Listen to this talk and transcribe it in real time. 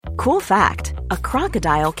Cool fact, a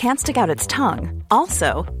crocodile can't stick out its tongue.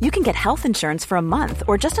 Also, you can get health insurance for a month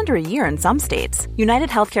or just under a year in some states. United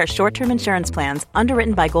Healthcare short-term insurance plans,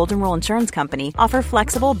 underwritten by Golden Rule Insurance Company, offer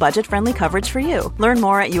flexible, budget-friendly coverage for you. Learn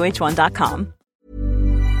more at uh1.com.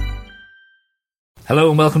 Hello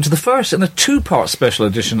and welcome to the first in a two-part special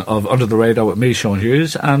edition of Under the Radar with me, Sean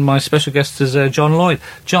Hughes, and my special guest is John Lloyd.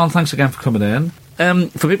 John, thanks again for coming in.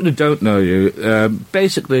 For people who don't know you,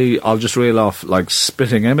 basically I'll just reel off like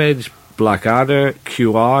Spitting Image, Blackadder,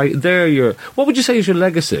 QI. What would you say is your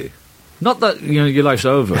legacy? Not that your life's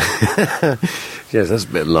over. Yes, that's a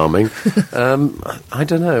bit alarming. I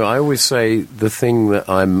don't know. I always say the thing that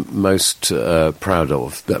I'm most proud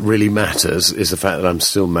of, that really matters, is the fact that I'm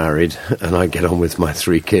still married and I get on with my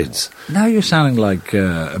 3 kids. Now you're sounding like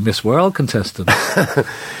a Miss World contestant.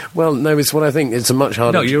 Well, no, it's what I think. It's a much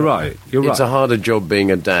harder... No, you're right. It's a harder job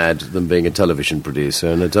being a dad than being a television producer,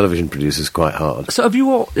 and a television producer is quite hard. So have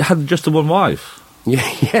you all had just the one wife?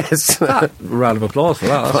 Yes. Round of applause for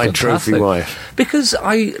that. That's my fantastic. trophy wife. Because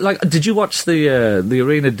did you watch the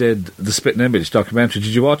Arena did the Spitting Image documentary?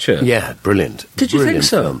 Did you watch it? Yeah, brilliant. Did you think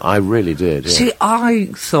so? Film. I really did. Yeah. See, I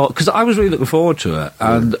thought, because I was really looking forward to it,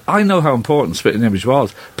 and I know how important Spitting Image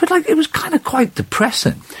was, but it was kind of quite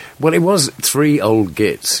depressing. Well, it was 3 old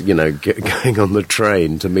gits, going on the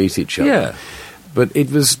train to meet each other. Yeah. But it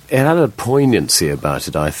had a poignancy about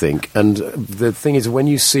it, I think. And the thing is, when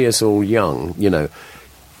you see us all young,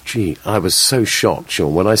 I was so shocked,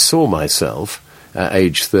 Sean. When I saw myself at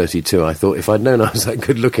age 32, I thought, if I'd known I was that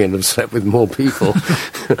good looking, I'd have slept with more people.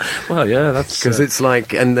 Well, yeah, that's... Because it's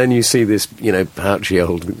like, and then you see this, pouchy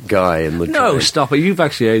old guy in the train. No, stop it. You've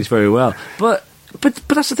actually aged very well. But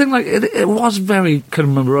that's the thing, it was very kind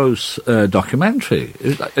of morose documentary.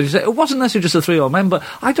 It wasn't necessarily just the 3 old men, but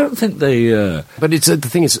I don't think they... But the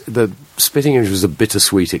thing is, the Spitting Image was a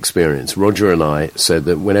bittersweet experience. Roger and I said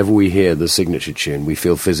that whenever we hear the signature tune, we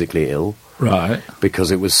feel physically ill. Right.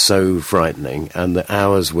 Because it was so frightening, and the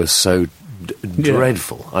hours were so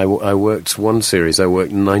dreadful. I worked one series, I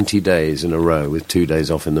worked 90 days in a row with 2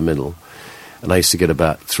 days off in the middle. And I used to get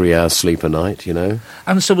about 3 hours sleep a night,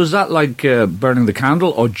 And so was that like burning the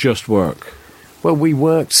candle or just work? Well, we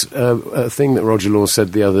worked... a thing that Roger Law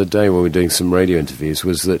said the other day when we were doing some radio interviews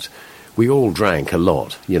was that we all drank a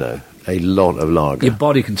lot, a lot of lager. Your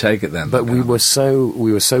body can take it then. But we were so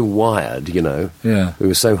wired, Yeah. We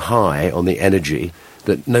were so high on the energy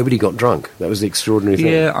that nobody got drunk. That was the extraordinary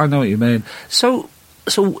thing. Yeah, I know what you mean. So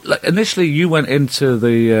initially you went into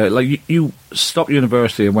the... you stopped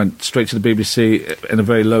university and went straight to the BBC in a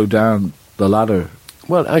very low down the ladder.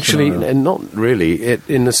 Well, actually, not really.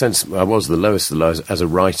 In the sense, I was the lowest as a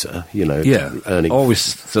writer, Yeah, earning always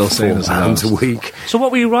still seen as £4 a week. So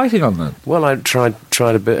what were you writing on then? Well, I tried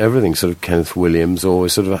a bit everything, sort of Kenneth Williams, or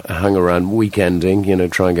sort of hung around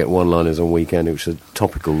weekending, try and get one-liners on Weekend, which is a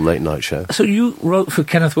topical late-night show. So you wrote for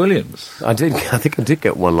Kenneth Williams? I did. I think I did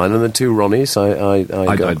get one line, and the 2 Ronnies,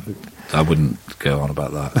 I wouldn't go on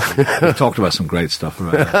about that. We've talked about some great stuff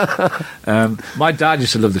already. My dad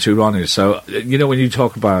used to love the 2 Ronnies, so, when you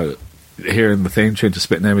talk about hearing the theme tune to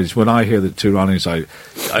Spitting Image, when I hear the 2 Ronnies,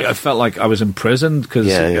 I felt like I was imprisoned, because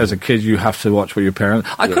as a kid you have to watch what your parents...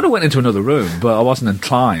 I could have went into another room, but I wasn't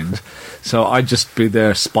inclined, so I'd just be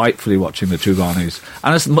there spitefully watching the 2 Ronnies.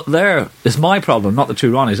 And it's my problem, not the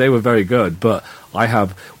 2 Ronnies. They were very good, but I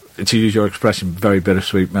have... to use your expression, very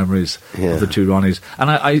bittersweet memories of the 2 Ronnies.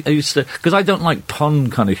 And I used to... Because I don't like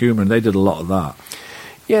pun kind of humour, and they did a lot of that.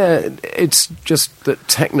 Yeah, it's just that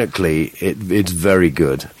technically it's very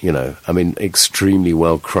good, extremely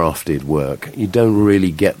well-crafted work. You don't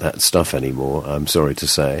really get that stuff anymore, I'm sorry to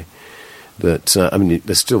say. That,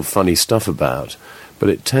 there's still funny stuff about, but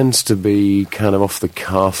it tends to be kind of off the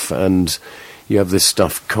cuff, and... you have this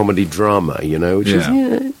stuff, comedy drama, which is,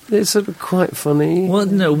 it's sort of quite funny. Well,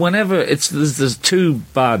 no, whenever there's 2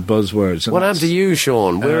 bad buzzwords. What happened to you,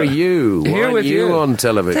 Sean? Where are you? Here Why with you on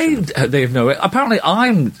television? They have no... Apparently,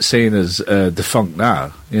 I'm seen as defunct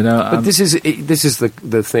now, But this is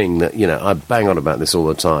the thing that, I bang on about this all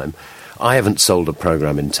the time. I haven't sold a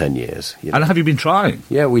programme in 10 years. And have you been trying?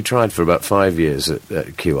 Yeah, we tried for about 5 years at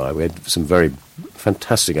QI. We had some very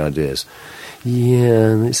fantastic ideas.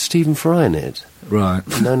 Yeah, it's Stephen Fry in it. Right.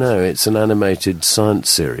 No, it's an animated science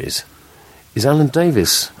series. Is Alan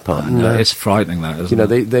Davis part? No, it's frightening that, isn't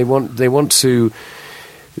it? They want to...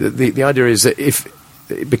 The idea is that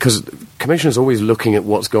because commissioners are always looking at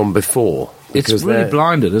what's gone before. It's really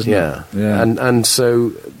blinded, isn't it? Yeah. And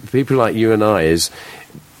so people like you and I it's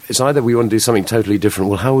either we want to do something totally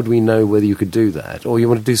different. Well, how would we know whether you could do that? Or you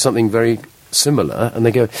want to do something very similar, and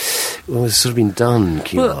they go, well, it's sort of been done,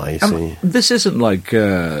 QI, see. This isn't like,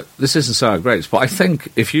 this isn't Sour Grapes, but I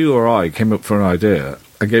think if you or I came up for an idea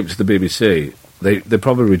and gave it to the BBC, they'd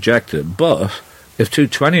probably reject it, but if two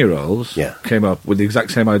 20-year-olds came up with the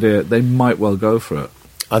exact same idea, they might well go for it.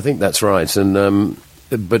 I think that's right, and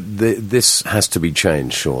but this has to be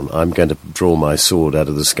changed, Sean. I'm going to draw my sword out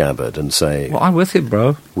of the scabbard and say... Well, I'm with you,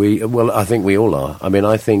 bro. I think we all are. I mean,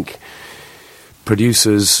 I think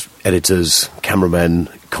producers, editors, cameramen,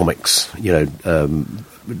 comics,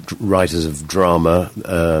 writers of drama,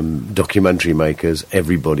 documentary makers,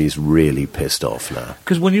 everybody's really pissed off now.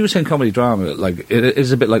 Because when you were saying comedy drama, like, it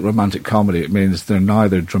is a bit like romantic comedy. It means they're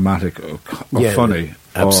neither dramatic or funny.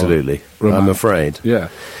 Absolutely. I'm afraid. Yeah.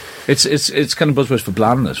 It's kind of buzzwords for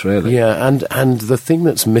blandness, really. Yeah, and the thing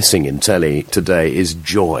that's missing in telly today is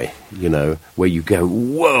joy, where you go,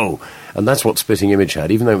 whoa! And that's what Spitting Image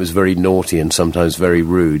had. Even though it was very naughty and sometimes very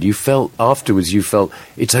rude, afterwards you felt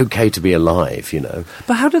it's okay to be alive,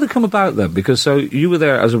 But how did it come about then? Because so you were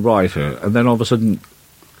there as a writer, and then all of a sudden,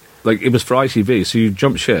 like, it was for ITV, so you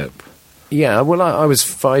jumped ship. Yeah, well, I was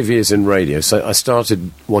 5 years in radio, so I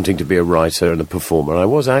started wanting to be a writer and a performer.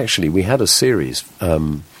 We had a series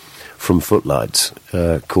from Footlights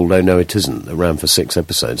called Oh No It Isn't, that ran for 6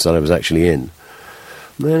 episodes that I was actually in.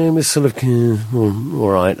 Then it was sort of, all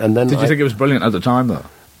right. And then Did you think it was brilliant at the time, though?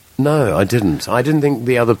 No, I didn't. I didn't think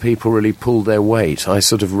the other people really pulled their weight. I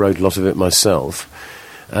sort of wrote a lot of it myself.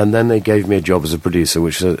 And then they gave me a job as a producer,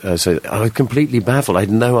 which I was completely baffled. I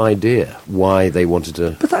had no idea why they wanted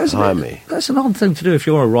to hire me. That's an odd thing to do if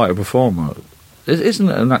you're a writer-performer. Isn't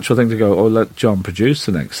it a natural thing to go, let John produce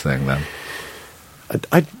the next thing, then?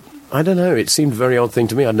 I don't know. It seemed a very odd thing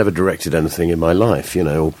to me. I'd never directed anything in my life,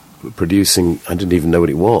 or producing. I didn't even know what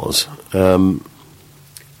it was. And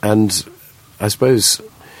I suppose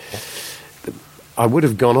I would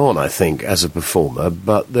have gone on, I think, as a performer,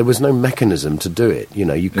 but there was no mechanism to do it.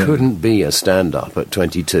 You couldn't be a stand-up at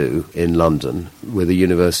 22 in London with a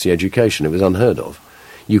university education. It was unheard of.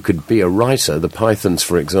 You could be a writer. The Pythons,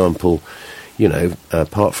 for example,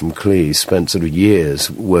 apart from Cleese, spent sort of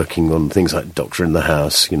years working on things like Doctor in the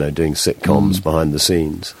House, doing sitcoms behind the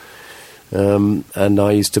scenes. And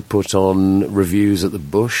I used to put on reviews at the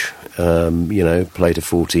Bush, play to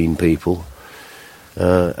 14 people.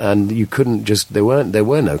 And you couldn't just... There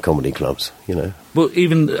were no comedy clubs, Well,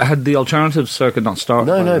 even had the alternative circuit not started?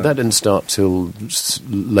 No, that didn't start till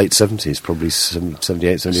late 70s, probably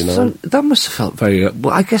 78, 79. So that must have felt very...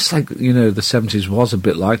 well, I guess, the 70s was a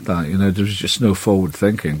bit like that, there was just no forward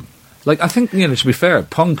thinking. I think, to be fair,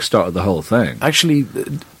 punk started the whole thing. Actually,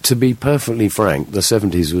 to be perfectly frank, the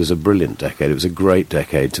 70s was a brilliant decade. It was a great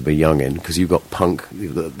decade to be young in, because you've got punk,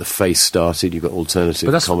 the Face started, you've got alternative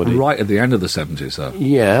comedy. But that's right at the end of the 70s, though.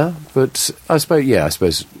 Yeah, but I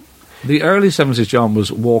suppose... The early 70s, John,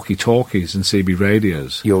 was walkie-talkies and CB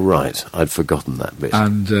radios. You're right. I'd forgotten that bit.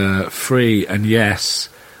 And Free and Yes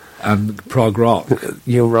and prog rock.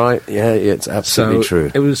 You're right. Yeah, it's absolutely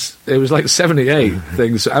true. It was like 78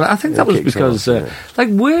 things, and I think that was because,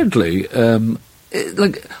 weirdly,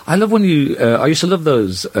 I love when you. I used to love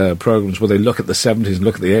those programs where they look at the 70s and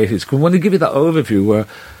look at the 80s. Because when they give you that overview, where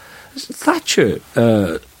Thatcher,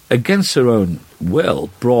 against her own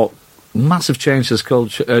will, brought massive change to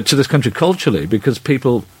this country culturally, because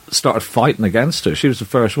people started fighting against her. She was the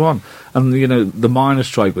first one, and the miners'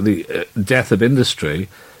 strike with the death of industry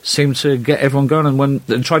seemed to get everyone going. And when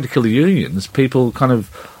they tried to kill the unions, people kind of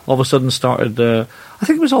all of a sudden started... I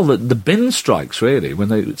think it was all the bin strikes, really, when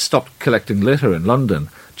they stopped collecting litter in London,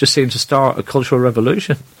 just seemed to start a cultural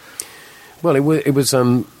revolution. Well, it was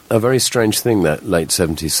a very strange thing, that late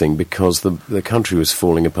 70s thing, because the country was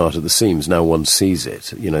falling apart at the seams. Now one sees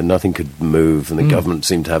it. Nothing could move, and the government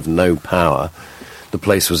seemed to have no power. The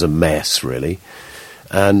place was a mess, really.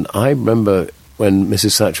 And I remember when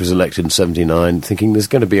Mrs. Thatcher was elected in 79, thinking there's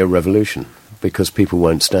going to be a revolution, because people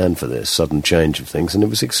won't stand for this sudden change of things. And it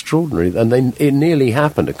was extraordinary. And it nearly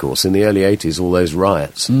happened, of course, in the early 80s, all those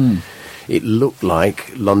riots. It looked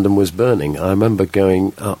like London was burning. I remember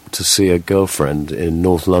going up to see a girlfriend in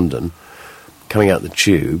North London, coming out the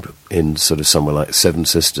tube in sort of somewhere like Seven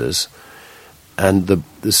Sisters, and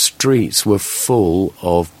the streets were full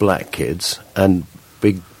of black kids and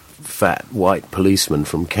big, fat, white policemen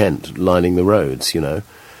from Kent lining the roads, And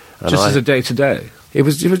just as a day-to-day? It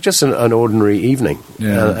was just an ordinary evening.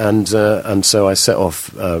 Yeah. And so I set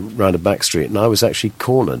off round a back street, and I was actually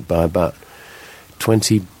cornered by about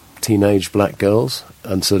 20 teenage black girls,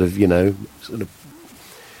 and sort of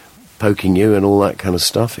poking you and all that kind of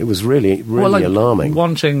stuff. It was really alarming.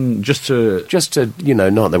 Wanting just to,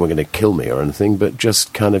 not they were going to kill me or anything, but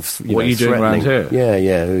just kind of, what are you doing around here?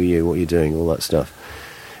 Yeah, who are you? What are you doing? All that stuff.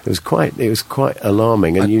 It was quite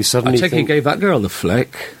alarming, and you suddenly I think you gave that girl the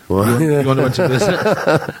flick. Well, you want to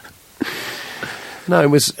visit? No, it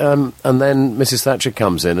was, and then Mrs. Thatcher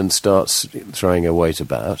comes in and starts throwing her weight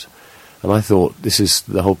about, and I thought,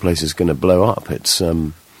 the whole place is going to blow up. It's,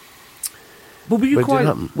 Well, were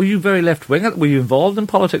you very left-wing? Were you involved in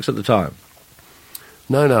politics at the time?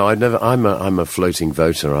 No, I've a floating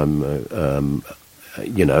voter. I've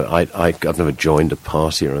never joined a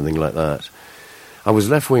party or anything like that. I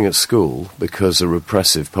was left-wing at school because a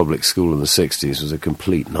repressive public school in the 60s was a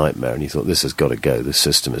complete nightmare, and you thought, this has got to go, this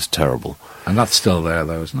system is terrible. And that's still there,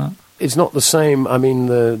 though, isn't it? It's not the same. I mean,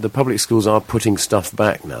 the public schools are putting stuff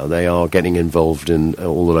back now. They are getting involved in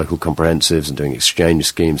all the local comprehensives and doing exchange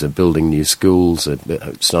schemes and building new schools,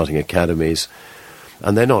 starting academies.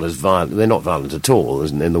 And they're not as violent. They're not violent at all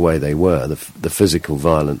in the way they were. The physical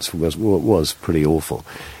violence was pretty awful.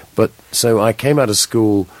 But so I came out of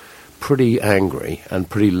school pretty angry and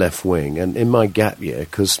pretty left-wing, and in my gap year,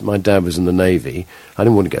 because my dad was in the Navy, I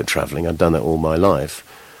didn't want to go travelling. I'd done that all my life.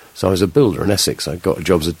 So I was a builder in Essex. I got a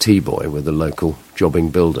job as a T-boy with a local jobbing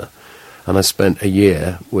builder, and I spent a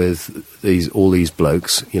year with all these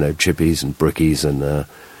blokes, chippies and brickies and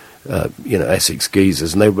Essex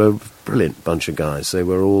geezers, and they were a brilliant bunch of guys. They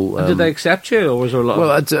were all... did they accept you, or was there a lot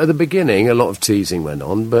Well, at the beginning, a lot of teasing went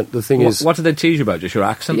on, but the thing is... What did they tease you about? Just your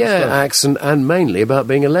accent? Yeah, accent, and mainly about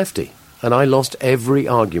being a lefty. And I lost every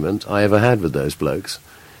argument I ever had with those blokes.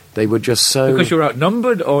 They were just so... Because you were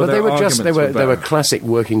outnumbered, or they were classic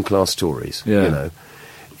working-class Tories,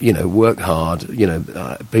 work hard,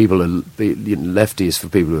 people are... lefties for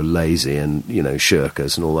people who are lazy and,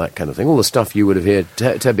 shirkers and all that kind of thing. All the stuff you would have heard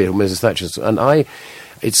Tebby or Mrs. Thatcher. And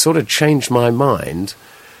it sort of changed my mind.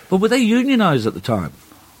 But were they unionised at the time?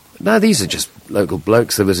 No, these are just local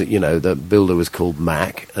blokes. There was, the builder was called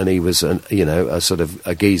Mac, and he was, a sort of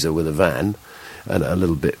a geezer with a van and a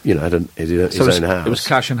little bit, had his own house. It was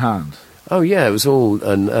cash in hand? Oh, yeah, it was all,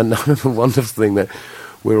 and I remember one wonderful thing that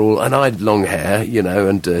we're all, and I had long hair,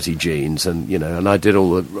 and dirty jeans, and, and I did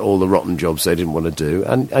all the rotten jobs they didn't want to do,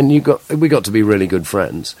 and we got to be really good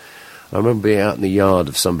friends. I remember being out in the yard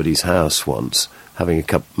of somebody's house once, having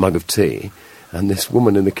a mug of tea, and this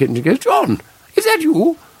woman in the kitchen goes, "John, is that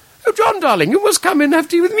you? Oh, John, darling, you must come and have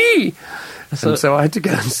tea with me." And so I had to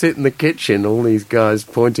go and sit in the kitchen, all these guys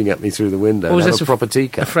pointing at me through the window. Was this a proper tea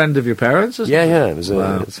cup? A friend of your parents? Yeah. It was.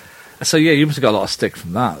 Wow. So, you must have got a lot of stick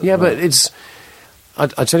from that. Yeah, but it's...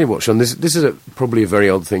 I tell you what, Sean, this is probably a very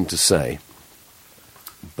odd thing to say,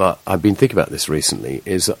 but I've been thinking about this recently,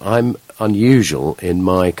 is that I'm unusual in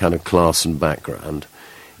my kind of class and background,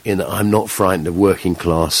 in that I'm not frightened of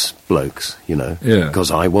working-class blokes,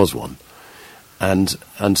 because I was one. And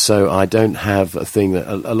so I don't have a thing that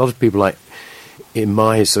a lot of people like in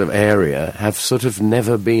my sort of area have sort of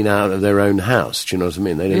never been out of their own house. Do you know what I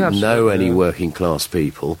mean? They don't know any working class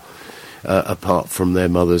people apart from their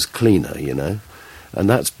mother's cleaner, And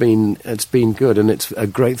it's been good, and it's a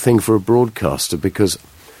great thing for a broadcaster because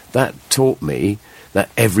that taught me that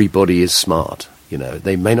everybody is smart.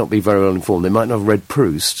 They may not be very well informed. They might not have read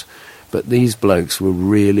Proust. But these blokes were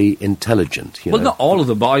really intelligent. Well, not all of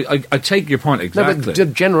them, but I take your point exactly. No, but the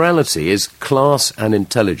generality is class and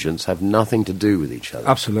intelligence have nothing to do with each other.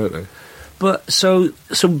 Absolutely. But so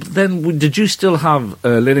then, did you still have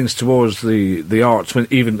leanings towards the arts? When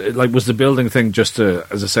even was the building thing just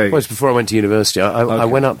as I say? Well, it's before I went to university. I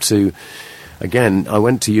went up to. Again, I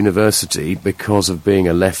went to university because of being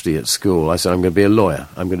a lefty at school. I said, I'm going to be a lawyer.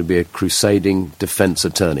 I'm going to be a crusading defence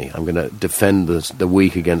attorney. I'm going to defend the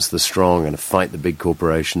weak against the strong. I'm going to fight the big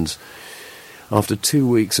corporations. After 2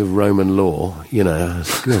 weeks of Roman law,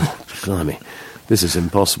 blimey, this is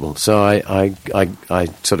impossible. So I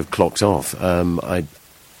sort of clocked off.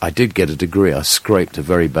 I did get a degree. I scraped a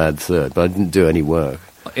very bad third, but I didn't do any work.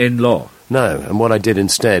 In law? No, and what I did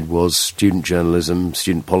instead was student journalism,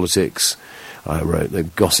 student politics. I wrote the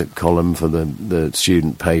gossip column for the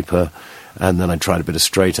student paper, and then I tried a bit of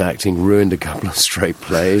straight acting, ruined a couple of straight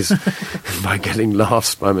plays by getting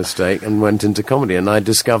laughs by mistake, and went into comedy. And I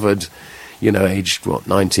discovered, aged,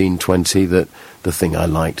 19, 20, that the thing I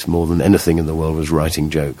liked more than anything in the world was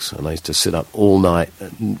writing jokes. And I used to sit up all night,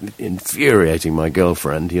 infuriating my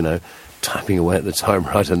girlfriend, typing away at the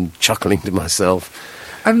typewriter and chuckling to myself.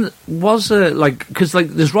 And was there, because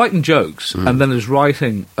there's writing jokes, and then there's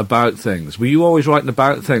writing about things. Were you always writing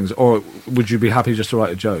about things, or would you be happy just to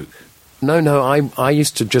write a joke? No, I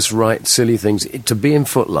used to just write silly things. To be in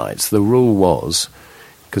Footlights, the rule was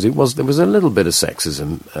because there was a little bit of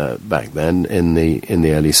sexism back then in the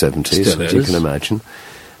early 70s, Still as you is. can imagine.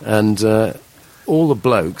 And all the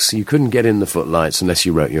blokes, you couldn't get in the footlights unless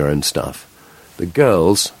you wrote your own stuff. The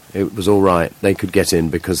girls, it was all right. They could get in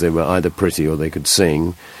because they were either pretty or they could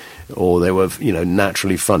sing, or they were,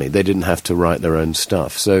 naturally funny. They didn't have to write their own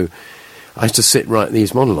stuff. So I used to write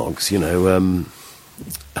these monologues,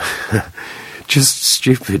 just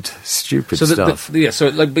stupid stuff.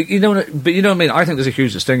 But you know what I mean. I think there's a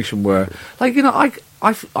huge distinction where, I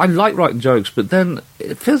like writing jokes, but then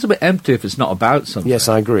it feels a bit empty if it's not about something. Yes,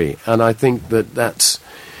 I agree, and I think that's.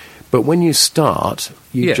 But when you start,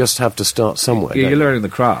 you just have to start somewhere. Yeah, you're learning the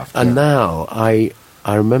craft. And now I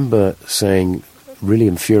remember saying, really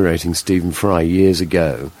infuriating Stephen Fry years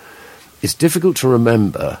ago. It's difficult to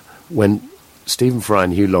remember when Stephen Fry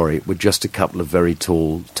and Hugh Laurie were just a couple of very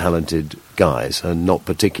tall, talented guys, and not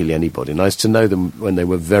particularly anybody. And I used to know them when they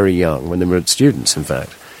were very young, when they were students, in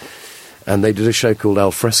fact. And they did a show called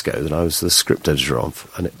Al Fresco that I was the script editor of,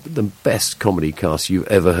 and the best comedy cast you've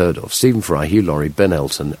ever heard of. Stephen Fry, Hugh Laurie, Ben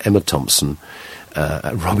Elton, Emma Thompson,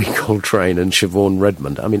 Robbie Coltrane and Siobhan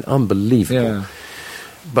Redmond. I mean, unbelievable. Yeah.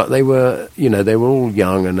 But they were, they were all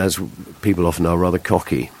young and, as people often are, rather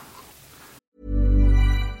cocky.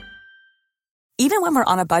 Even when we're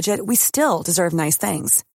on a budget, we still deserve nice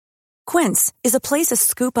things. Quince is a place to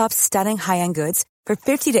scoop up stunning high-end goods for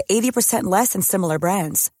 50 to 80% less than similar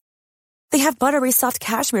brands. They have buttery soft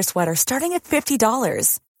cashmere sweaters starting at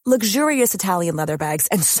 $50, luxurious Italian leather bags,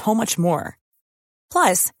 and so much more.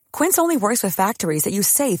 Plus, Quince only works with factories that use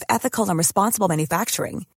safe, ethical, and responsible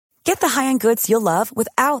manufacturing. Get the high-end goods you'll love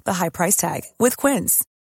without the high price tag with Quince.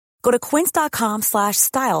 Go to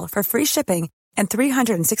quince.com/style for free shipping and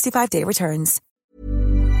 365-day returns.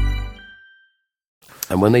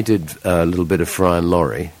 And when they did a little bit of Fry and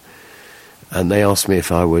Laurie, and they asked me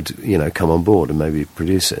if I would, come on board and maybe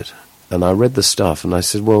produce it. And I read the stuff and I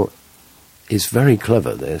said, well, it's very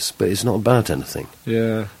clever, this, but it's not about anything.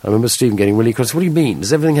 Yeah. I remember Stephen getting really cross. What do you mean?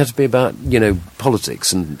 Does everything have to be about,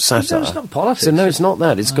 politics and satire? No, it's not politics. So, no, it's not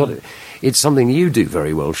that. It's something you do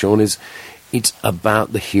very well, Sean, it's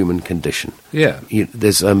about the human condition. Yeah.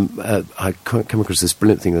 There's I come across this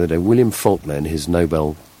brilliant thing the other day. William Faulkner, in his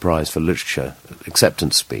Nobel Prize for Literature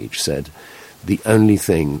acceptance speech, said, the only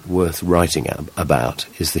thing worth writing about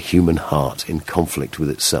is the human heart in conflict with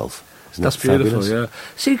itself. Isn't That's that beautiful, fabulous? yeah.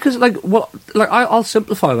 See, because I'll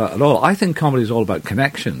simplify that at all. I think comedy is all about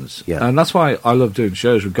connections, Yeah. and that's why I love doing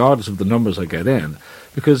shows, regardless of the numbers I get in,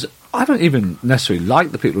 because I don't even necessarily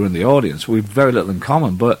like the people who are in the audience. We've very little in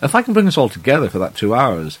common, but if I can bring us all together for that 2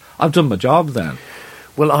 hours, I've done my job then.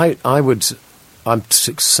 Well, I'm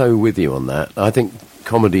so with you on that. I think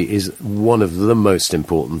comedy is one of the most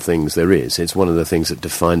important things there is. It's one of the things that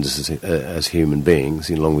defines us as human beings,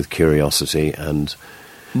 along with curiosity and...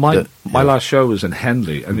 My last show was in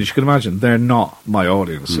Henley, and as you can imagine, they're not my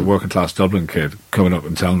audience. A working-class Dublin kid coming up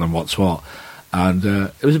and telling them what's what. And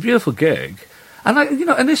it was a beautiful gig. And,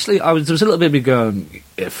 initially there was a little bit of me going,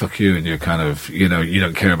 yeah, fuck you, and you're kind of, you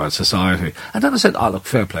don't care about society. And then I said, look,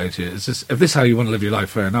 fair play to you. If this is how you want to live your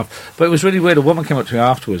life, fair enough. But it was really weird. A woman came up to me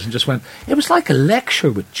afterwards and just went, it was like a lecture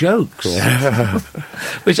with jokes. Yeah.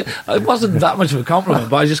 Which it wasn't that much of a compliment,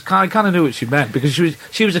 but I kind of knew what she meant, because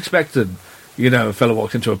she was expecting... a fellow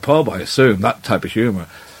walked into a pub, I assume, that type of humour.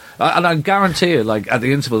 And I guarantee you, at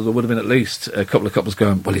the interval, there would have been at least a couple of couples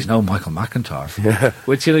going, well, he's no Michael McIntyre. Yeah.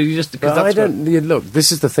 Which, you just... Look,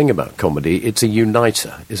 this is the thing about comedy. It's a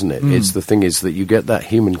uniter, isn't it? It's the thing is that you get that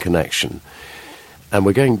human connection. And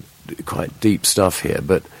we're going quite deep stuff here,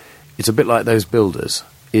 but it's a bit like those builders.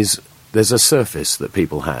 There's a surface that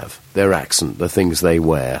people have, their accent, the things they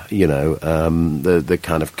wear, the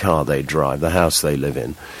kind of car they drive, the house they live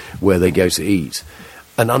in, where they go to eat.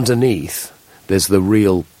 And underneath, there's the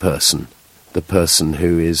real person, the person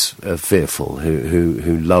who is fearful,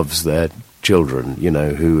 who loves their children,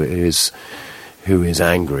 who is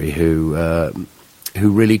angry,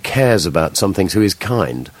 who really cares about some things, who is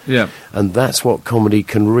kind. Yeah. And that's what comedy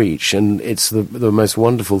can reach, and it's the most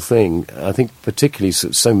wonderful thing. I think particularly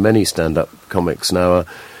so many stand-up comics now are,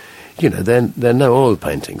 they're no oil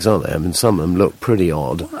paintings, are they? I mean, some of them look pretty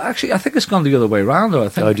odd. Well, actually, I think it's gone the other way around, though. I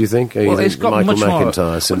think. Oh, do you think? It's got Michael much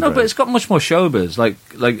McIntyre syndrome? No, but it's got much more showbiz. Like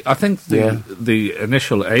I think the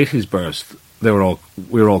initial 80s burst, we were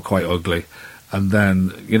all quite ugly. And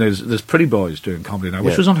then, there's pretty boys doing comedy now,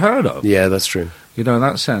 which was unheard of. Yeah, that's true. In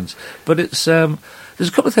that sense. But it's, there's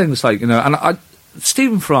a couple of things and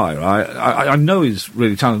Stephen Fry, right? I know he's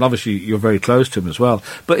really talented. Obviously, you're very close to him as well.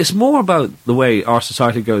 But it's more about the way our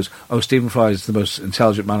society goes, oh, Stephen Fry is the most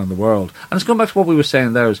intelligent man in the world. And it's going back to what we were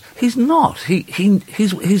saying there, is he's not.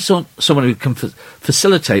 He's someone who can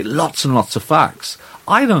facilitate lots and lots of facts.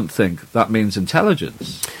 I don't think that means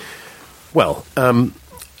intelligence. Well,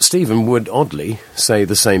 Stephen would oddly say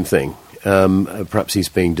the same thing. Perhaps he's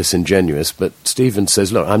being disingenuous, but Stephen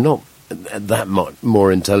says, look, I'm not that much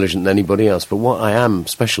more intelligent than anybody else, but what I am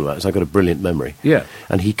special about is I've got a brilliant memory. Yeah.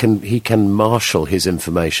 And he can marshal his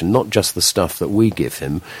information, not just the stuff that we give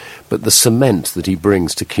him, but the cement that he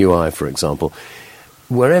brings to QI, for example.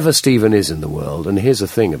 Wherever Stephen is in the world, and here's a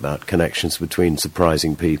thing about connections between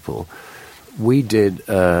surprising people, we did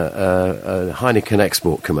a Heineken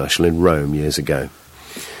export commercial in Rome years ago.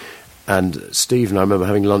 And Stephen, I remember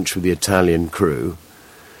having lunch with the Italian crew.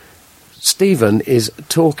 Stephen is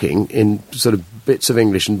talking in sort of bits of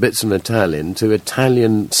English and bits of Italian to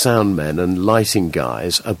Italian soundmen and lighting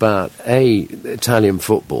guys about A, Italian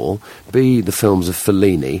football, B, the films of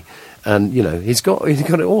Fellini, and, you know, he's got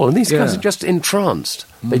it all. And these guys are just entranced.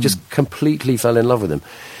 They just completely fell in love with him.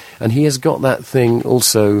 And he has got that thing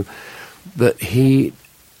also that he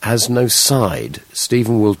has no side.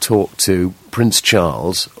 Stephen will talk to Prince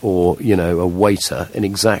Charles or, you know, a waiter in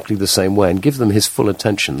exactly the same way and give them his full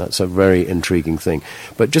attention. That's a very intriguing thing.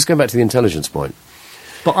 But just going back to the intelligence point.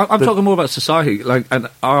 But I'm talking more about society, like, and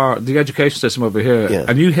the education system over here.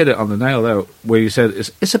 And you hit it on the nail there, where you said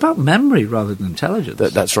it's about memory rather than intelligence.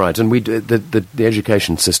 That's right. And the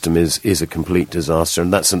education system is a complete disaster.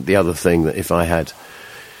 And that's the other thing that if I had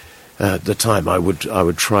the time, I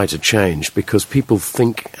would try to change, because people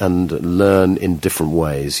think and learn in different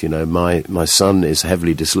ways. You know, my son is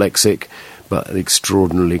heavily dyslexic, but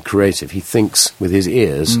extraordinarily creative. He thinks with his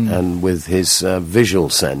ears and with his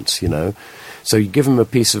visual sense, you know. So you give him a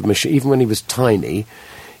piece of machine, even when he was tiny,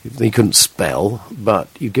 he couldn't spell, but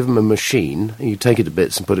you give him a machine, and you take it to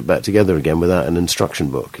bits and put it back together again without an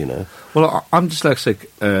instruction book, you know. Well, I'm dyslexic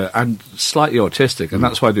and slightly autistic, and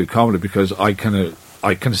that's why I do comedy, because I can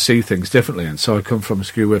see things differently, and so I come from a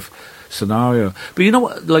skew-whiff scenario. But you know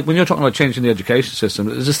what, like, when you're talking about changing the education system,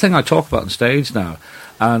 there's this thing I talk about on stage now,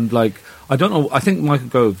 and, like, I don't know, I think Michael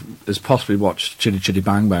Gove has possibly watched Chitty Chitty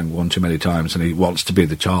Bang Bang one too many times, and he wants to be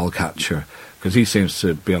the child catcher, because he seems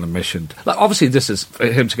to be on a mission. Like, obviously, this is for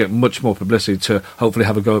him to get much more publicity, to hopefully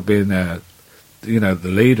have a go at being, you know, the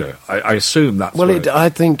leader. I assume that's... Well, I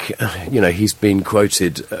think, you know, he's been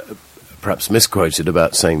quoted... perhaps misquoted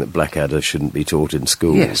about saying that Blackadder shouldn't be taught in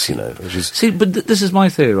schools, yes. You know. See, but this is my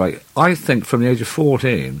theory, right? I think from the age of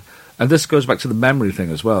 14, and this goes back to the memory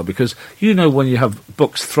thing as well, because, you know, when you have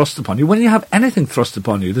books thrust upon you, when you have anything thrust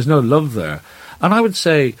upon you, there's no love there. And I would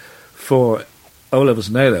say for O-levels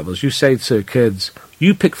and A-levels, you say to kids,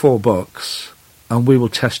 you pick 4 books and we will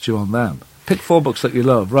test you on them. Pick 4 books that you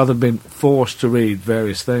love, rather than being forced to read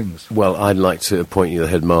various things. Well, I'd like to appoint you the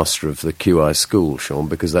headmaster of the QI school, Sean,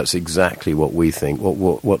 because that's exactly what we think.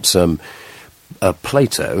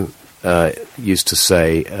 Plato used to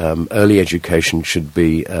say, early education should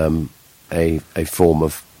be a form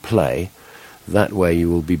of play. That way you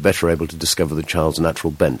will be better able to discover the child's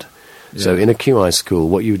natural bent. Yeah. So in a QI school,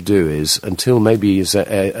 what you do is, until maybe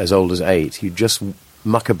as old as 8, you just...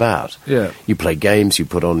 muck about. Yeah. You play games, you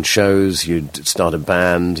put on shows, you start a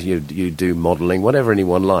band, you do modelling, whatever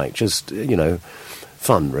anyone likes. Just, you know,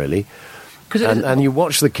 fun, really. And you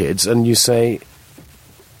watch the kids and you say,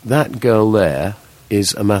 that girl there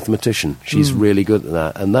is a mathematician. She's really good at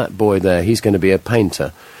that. And that boy there, he's going to be a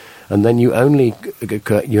painter. And then you only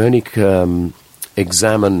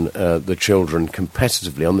examine the children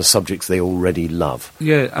competitively on the subjects they already love.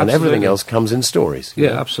 Yeah, absolutely. And everything else comes in stories.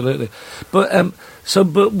 Yeah, absolutely. But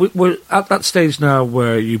we're at that stage now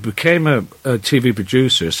where you became a TV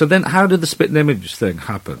producer. So then how did the Spitting Image thing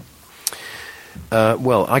happen?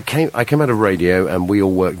 Well, I came out of radio, and we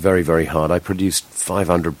all worked very, very hard. I produced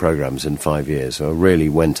 500 programmes in 5 years, so I really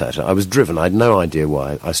went at it. I was driven. I had no idea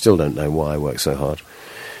why. I still don't know why I worked so hard.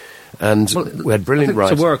 And we had brilliant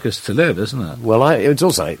writers. To work is to live, isn't it? Well, it's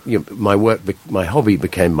also, you know, my hobby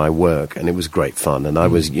became my work, and it was great fun. And I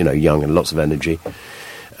was, you know, young and lots of energy.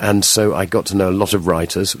 And so I got to know a lot of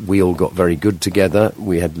writers. We all got very good together.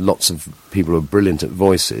 We had lots of people who were brilliant at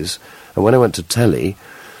voices. And when I went to telly,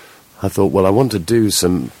 I thought, well, I want to do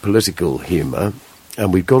some political humour.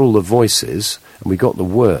 And we've got all the voices, and we got the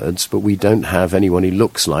words, but we don't have anyone who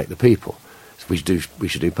looks like the people. We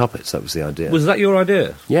should do puppets. That was the idea. Was that your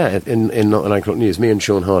idea? Yeah, in Not 9 O'Clock News, me and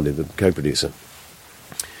Sean Hardy, the co-producer.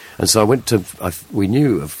 And so I went to... we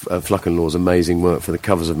knew of Fluck and Law's amazing work for the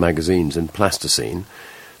covers of magazines in plasticine.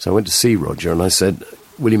 So I went to see Roger and I said,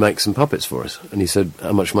 will you make some puppets for us? And he said,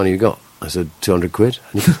 how much money you got? I said, 200 quid.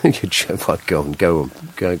 And he said, well,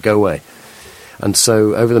 go away. And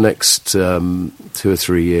so over the next 2 or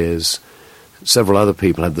 3 years, several other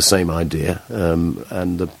people had the same idea.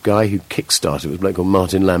 And the guy who kick-started it was a bloke called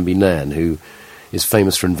Martin Lambie-Nairn, who is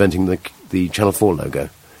famous for inventing the Channel 4 logo.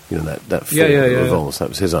 You know, that film revolves. That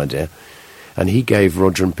was his idea. And he gave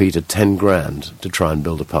Roger and Peter 10 grand to try and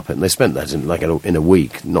build a puppet. And they spent that in a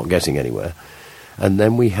week, not getting anywhere. And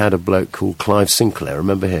then we had a bloke called Clive Sinclair.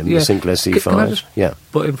 Remember him? Yeah. The Sinclair C5. Can I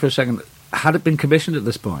just put in for a second? Had it been commissioned at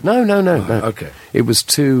this point? No. Okay. It was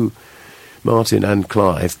two, Martin and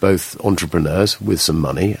Clive, both entrepreneurs with some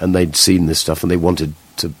money, and they'd seen this stuff and they wanted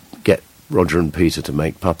to get Roger and Peter to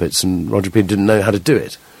make puppets, and Roger and Peter didn't know how to do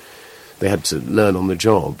it. They had to learn on the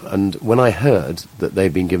job. And when I heard that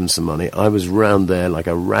they'd been given some money, I was round there like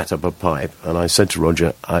a rat up a pipe, and I said to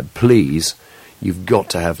Roger, please, you've got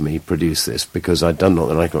to have me produce this, because I'd done Not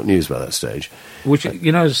the 9 O'Clock News by that stage. Which,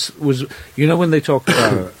 was when they talk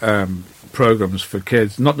about programmes for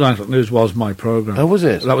kids, Not the 9 O'Clock News was my programme. Oh, was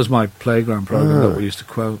it? That was my playground programme that we used to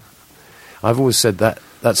quote. I've always said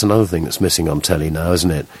that's another thing that's missing on telly now,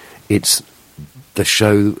 isn't it? It's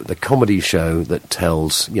the comedy show that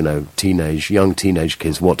tells, young teenage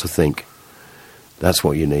kids what to think. That's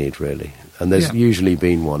what you need, really. And there's usually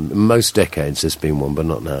been one. Most decades there's been one, but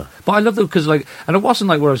not now. But I love that because, and it wasn't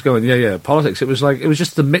like where I was going, politics. It was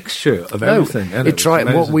just the mixture of everything. And it tried.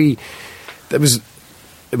 There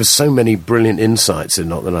was so many brilliant insights in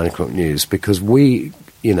Not the 9 O'Clock News, because we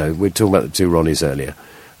were talking about the two Ronnies earlier.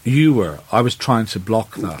 You were. I was trying to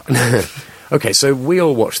block that. Okay, so we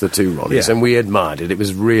all watched the two Ronnies and we admired it. It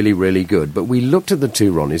was really, really good. But we looked at the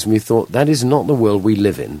two Ronnies and we thought, that is not the world we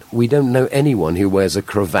live in. We don't know anyone who wears a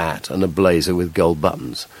cravat and a blazer with gold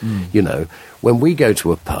buttons. When we go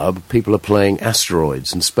to a pub, people are playing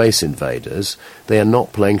Asteroids and Space Invaders. They are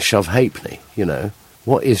not playing Shove Halfpenny,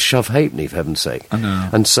 What is Shove Halfpenny, for heaven's sake? I know.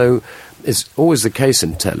 And so it's always the case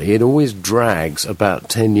in telly. It always drags about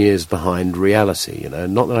 10 years behind reality,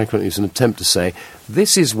 Not that I can use an attempt to say,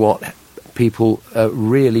 this is what people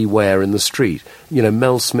really wear in the street.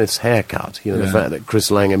 Mel Smith's haircut, the fact that Chris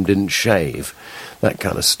Langham didn't shave, that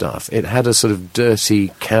kind of stuff. It had a sort of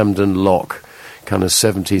dirty Camden Lock kind of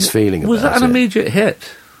 70s feeling about it. Was that an immediate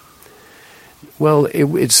hit? Well, it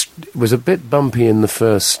was a bit bumpy in the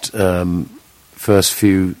first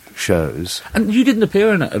few shows. And you didn't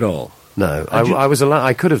appear in it at all? No, I was allowed.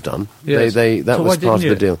 I could have done. Yes. That was part of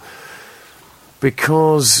the deal.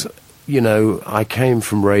 Because I came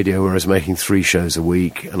from radio where I was making 3 shows a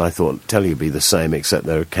week, and I thought telly would be the same, except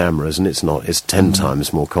there are cameras, and it's not. It's 10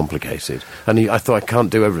 times more complicated. And I thought, I can't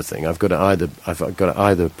do everything. I've got to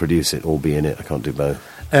either produce it or be in it. I can't do both.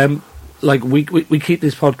 We keep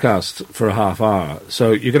these podcasts for a half hour,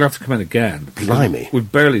 so you're going to have to come in again. Blimey.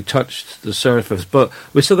 We've barely touched the surface, but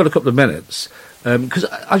we've still got a couple of minutes. Because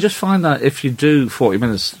I just find that if you do 40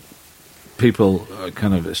 minutes, people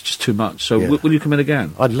it's just too much. So will you come in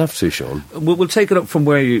again? I'd love to, Sean. We'll take it up from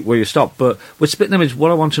where you stopped. But with Spitting Image, what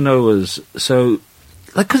I want to know is,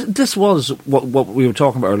 because this was what we were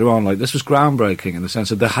talking about earlier on. This was groundbreaking in the sense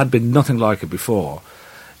that there had been nothing like it before.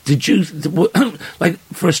 Did you,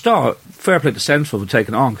 for a start, fair play to Central for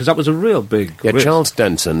taking it on, because that was a real big risk. Charles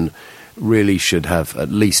Denton really should have at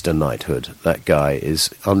least a knighthood. That guy is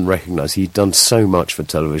unrecognised. He's done so much for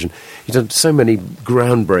television. He's done so many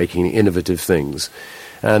groundbreaking, innovative things.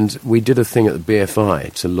 And we did a thing at the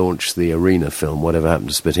BFI to launch the Arena film, Whatever Happened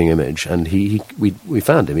to Spitting Image, and we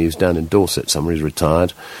found him. He was down in Dorset somewhere. He's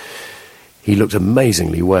retired. He looked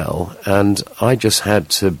amazingly well, and I just had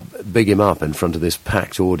to big him up in front of this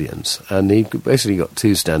packed audience. And he basically got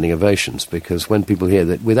 2 standing ovations, because when people hear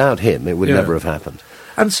that without him, it would never have happened.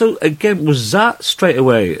 And so, again, was that straight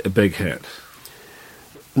away a big hit?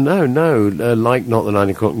 No. Like Not the 9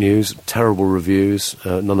 O'Clock News, terrible reviews.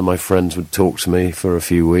 None of my friends would talk to me for a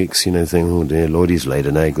few weeks, thinking, oh dear, Lloydie's laid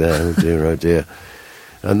an egg there, oh dear.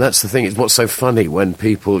 And that's the thing, it's what's so funny when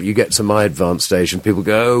you get to my advanced stage and people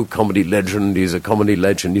go, oh, comedy legend, he's a comedy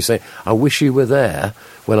legend. You say, I wish you were there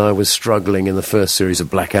when I was struggling in the first series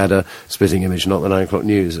of Blackadder, Spitting Image, Not the 9 O'Clock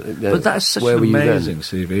News. But that's such an amazing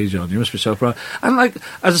CV, John. You must be so proud. And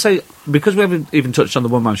as I say, because we haven't even touched on the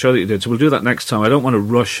one-man show that you did, so we'll do that next time. I don't want to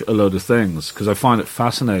rush a load of things, because I find it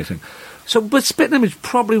fascinating. But Spitting Image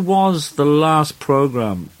probably was the last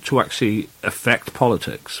programme to actually affect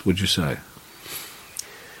politics, would you say?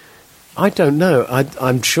 I don't know.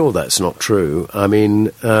 I'm sure that's not true. I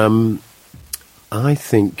mean, I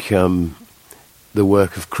think the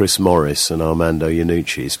work of Chris Morris and Armando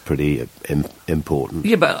Iannucci is pretty important.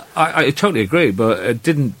 Yeah, but I totally agree. But it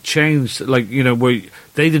didn't change. Like, you know, where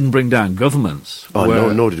they didn't bring down governments.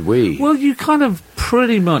 Oh, nor did we. Well, you kind of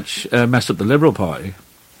pretty much messed up the Liberal Party.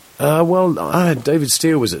 David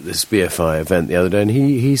Steele was at this BFI event the other day, and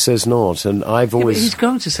he says not. And I've always He's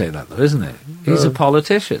going to say that, though, isn't he? He's a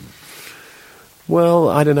politician. Well,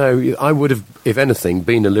 I don't know. I would have, if anything,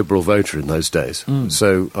 been a Liberal voter in those days.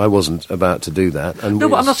 So I wasn't about to do that. And No,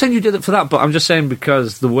 but I'm not saying you did it for that, but I'm just saying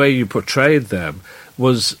because the way you portrayed them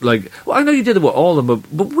was like... Well, I know you did it with all of them,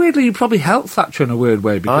 but weirdly you probably helped Thatcher in a weird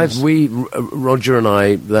way because... Roger and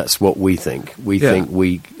I, that's what we think. We think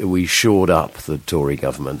we shored up the Tory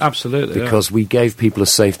government. Absolutely, because we gave people a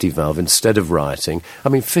safety valve instead of rioting. I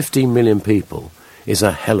mean, 15 million people is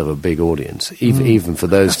a hell of a big audience, even for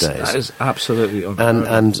those days. That is absolutely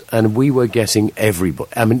unreal. And we were getting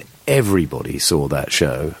everybody. I mean, everybody saw that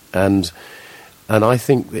show, and I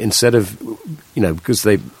think instead of, you know, because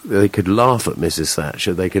they could laugh at Mrs.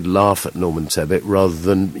 Thatcher, they could laugh at Norman Tebbit rather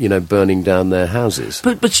than, you know, burning down their houses.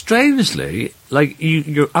 But strangely, like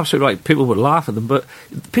you're absolutely right. People would laugh at them, but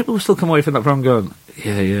people would still come away from that program going,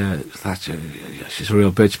 "Yeah, Thatcher, she's a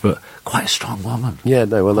real bitch, but quite a strong woman." Yeah,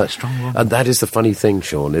 no, well, that's strong woman. And that is the funny thing,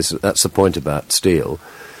 Sean. That's the point about Steele.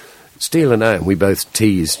 Steele and Owen, we both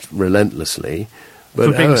teased relentlessly.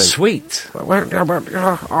 But for being sweet. Well,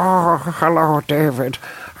 hello, David.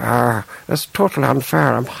 It's totally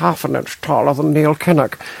unfair. I'm half an inch taller than Neil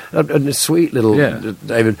Kinnock. And a sweet little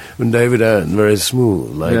David Owen, very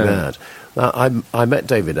smooth like that. I met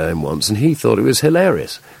David Owen once, and he thought it was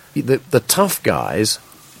hilarious. The tough guys,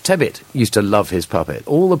 Tebbit used to love his puppet.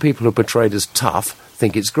 All the people who are portrayed as tough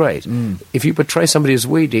think it's great. If you portray somebody as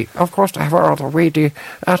weedy, of course they have a rather weedy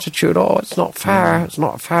attitude. Oh, it's not fair. It's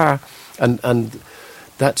not fair. And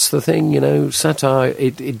that's the thing, you know, satire,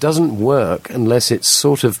 it doesn't work unless it's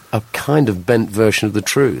sort of a kind of bent version of the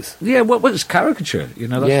truth. Yeah, well, it's caricature, you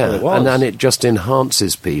know, that's what it was. And it just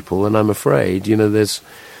enhances people, and I'm afraid, you know, there's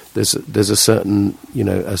a certain, you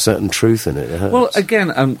know, a certain truth in it. Well,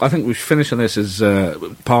 again, I think we should finish on this as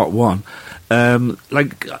part one.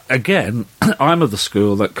 Again, I'm of the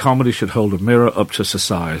school that comedy should hold a mirror up to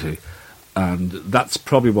society. And that's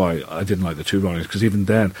probably why I didn't like the Two Ronnies, because even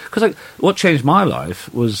then... Because what changed my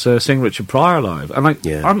life was seeing Richard Pryor live. And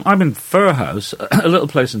I'm in Fir House, a little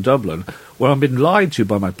place in Dublin, where I'm being lied to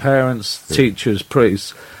by my parents, teachers,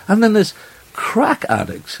 priests. And then this crack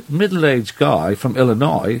addict, middle-aged guy from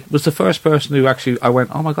Illinois was the first person who actually... I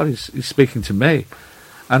went, oh my God, he's speaking to me.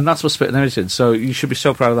 And that's what Spit and Image did. So you should be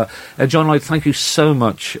so proud of that. John Lloyd, thank you so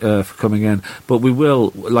much for coming in. But we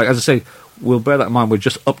will, like as I say... We'll bear that in mind. We're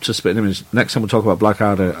just up to Spit and Image. Next time we'll talk about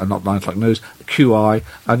Blackadder and Not 9 O'Clock News, QI,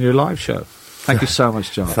 and your live show. Thank you so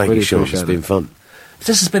much, John. Thank you, Sean. It's been fun.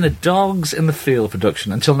 This has been a Dogs in the Field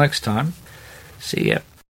production. Until next time, see ya.